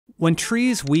When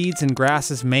trees, weeds, and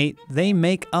grasses mate, they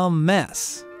make a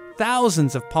mess.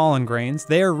 Thousands of pollen grains,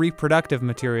 their reproductive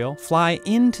material, fly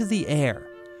into the air.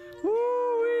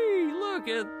 Woo-wee, look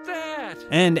at that!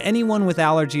 And anyone with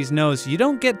allergies knows you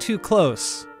don't get too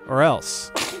close, or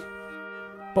else.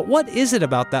 But what is it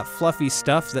about that fluffy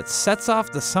stuff that sets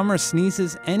off the summer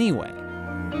sneezes anyway?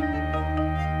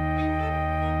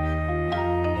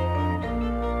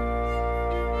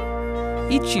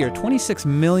 Each year, 26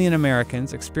 million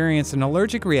Americans experience an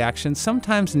allergic reaction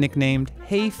sometimes nicknamed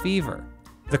hay fever.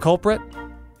 The culprit?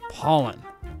 Pollen.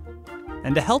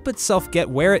 And to help itself get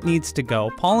where it needs to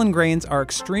go, pollen grains are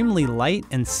extremely light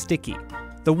and sticky.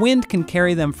 The wind can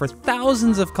carry them for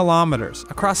thousands of kilometers,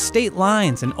 across state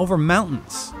lines and over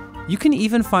mountains. You can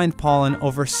even find pollen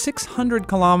over 600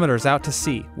 kilometers out to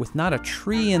sea, with not a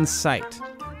tree in sight.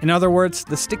 In other words,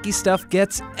 the sticky stuff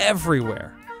gets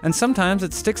everywhere. And sometimes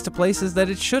it sticks to places that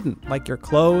it shouldn't, like your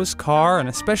clothes, car, and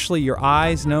especially your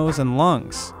eyes, nose, and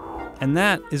lungs. And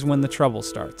that is when the trouble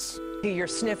starts. You're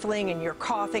sniffling and you're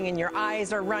coughing and your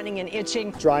eyes are running and itching.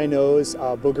 Dry nose,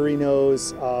 boogery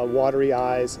nose, watery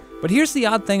eyes. But here's the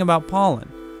odd thing about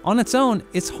pollen. On its own,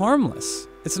 it's harmless.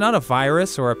 It's not a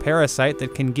virus or a parasite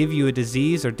that can give you a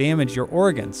disease or damage your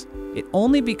organs. It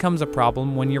only becomes a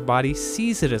problem when your body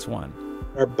sees it as one.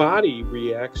 Our body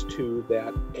reacts to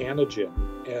that antigen,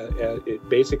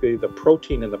 basically the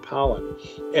protein in the pollen.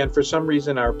 And for some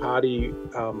reason, our body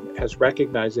has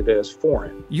recognized it as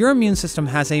foreign. Your immune system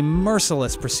has a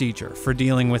merciless procedure for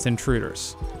dealing with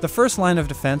intruders. The first line of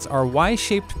defense are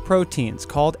Y-shaped proteins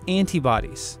called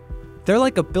antibodies. They're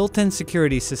like a built-in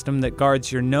security system that guards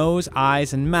your nose,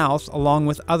 eyes, and mouth along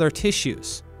with other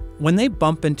tissues. When they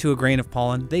bump into a grain of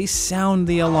pollen, they sound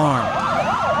the alarm.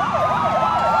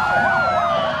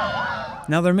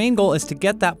 Now their main goal is to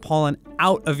get that pollen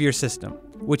out of your system,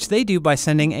 which they do by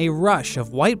sending a rush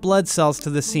of white blood cells to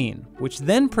the scene, which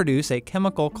then produce a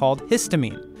chemical called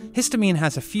histamine. Histamine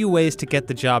has a few ways to get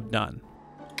the job done.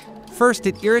 First,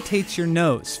 it irritates your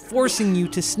nose, forcing you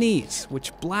to sneeze,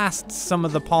 which blasts some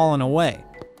of the pollen away.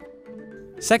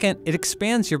 Second, it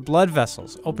expands your blood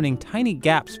vessels, opening tiny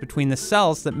gaps between the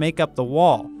cells that make up the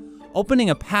wall, opening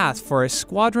a path for a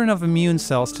squadron of immune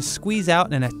cells to squeeze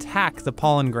out and attack the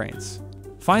pollen grains.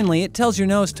 Finally, it tells your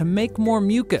nose to make more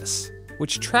mucus,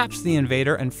 which traps the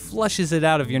invader and flushes it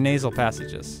out of your nasal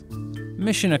passages.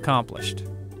 Mission accomplished.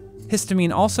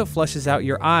 Histamine also flushes out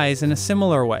your eyes in a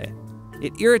similar way.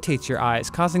 It irritates your eyes,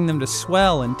 causing them to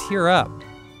swell and tear up.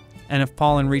 And if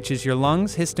pollen reaches your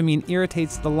lungs, histamine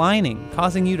irritates the lining,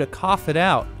 causing you to cough it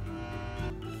out.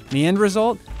 The end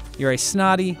result? You're a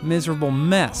snotty, miserable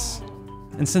mess.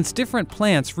 And since different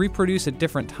plants reproduce at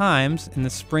different times, in the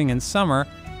spring and summer,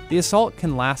 the assault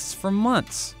can last for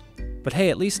months. But hey,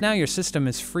 at least now your system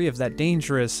is free of that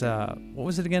dangerous, what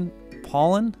was it again?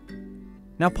 Pollen?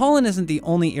 Now, pollen isn't the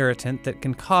only irritant that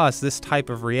can cause this type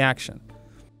of reaction.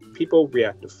 People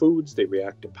react to foods, they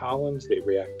react to pollens, they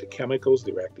react to chemicals,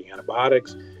 they react to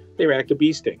antibiotics, they react to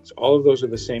bee stings. All of those are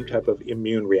the same type of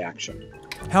immune reaction.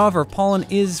 However, pollen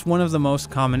is one of the most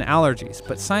common allergies,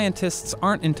 but scientists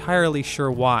aren't entirely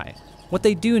sure why. What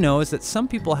they do know is that some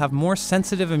people have more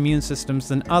sensitive immune systems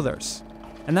than others.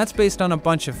 And that's based on a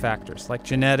bunch of factors, like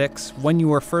genetics, when you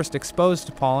were first exposed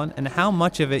to pollen, and how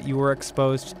much of it you were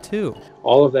exposed to.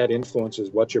 All of that influences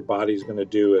what your body's going to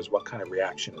do, is what kind of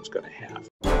reaction it's going to have.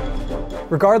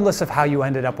 Regardless of how you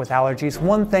ended up with allergies,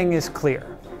 one thing is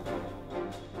clear.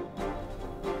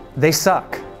 They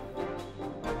suck.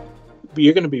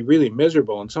 You're going to be really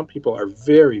miserable, and some people are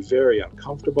very, very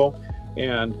uncomfortable.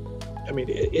 And I mean,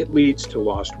 it leads to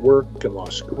lost work and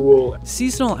lost school.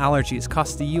 Seasonal allergies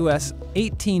cost the U.S.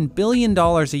 $18 billion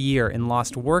a year in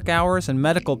lost work hours and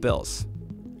medical bills.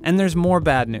 And there's more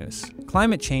bad news.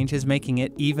 Climate change is making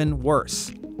it even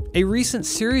worse. A recent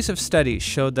series of studies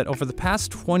showed that over the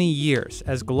past 20 years,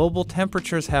 as global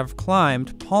temperatures have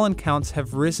climbed, pollen counts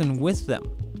have risen with them.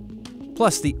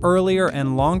 Plus, the earlier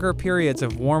and longer periods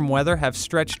of warm weather have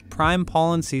stretched prime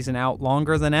pollen season out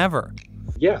longer than ever.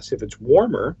 Yes, if it's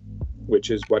warmer,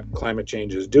 which is what climate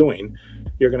change is doing,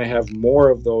 you're going to have more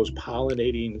of those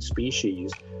pollinating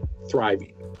species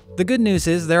thriving. The good news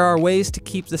is there are ways to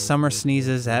keep the summer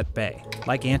sneezes at bay,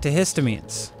 like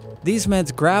antihistamines. These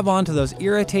meds grab onto those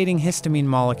irritating histamine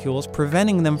molecules,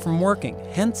 preventing them from working,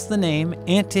 hence the name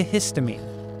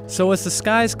antihistamine. So as the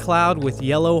skies cloud with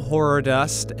yellow horror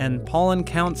dust and pollen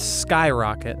counts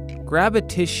skyrocket, grab a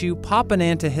tissue, pop an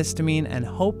antihistamine, and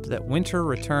hope that winter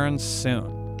returns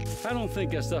soon. I don't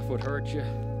think that stuff would hurt you.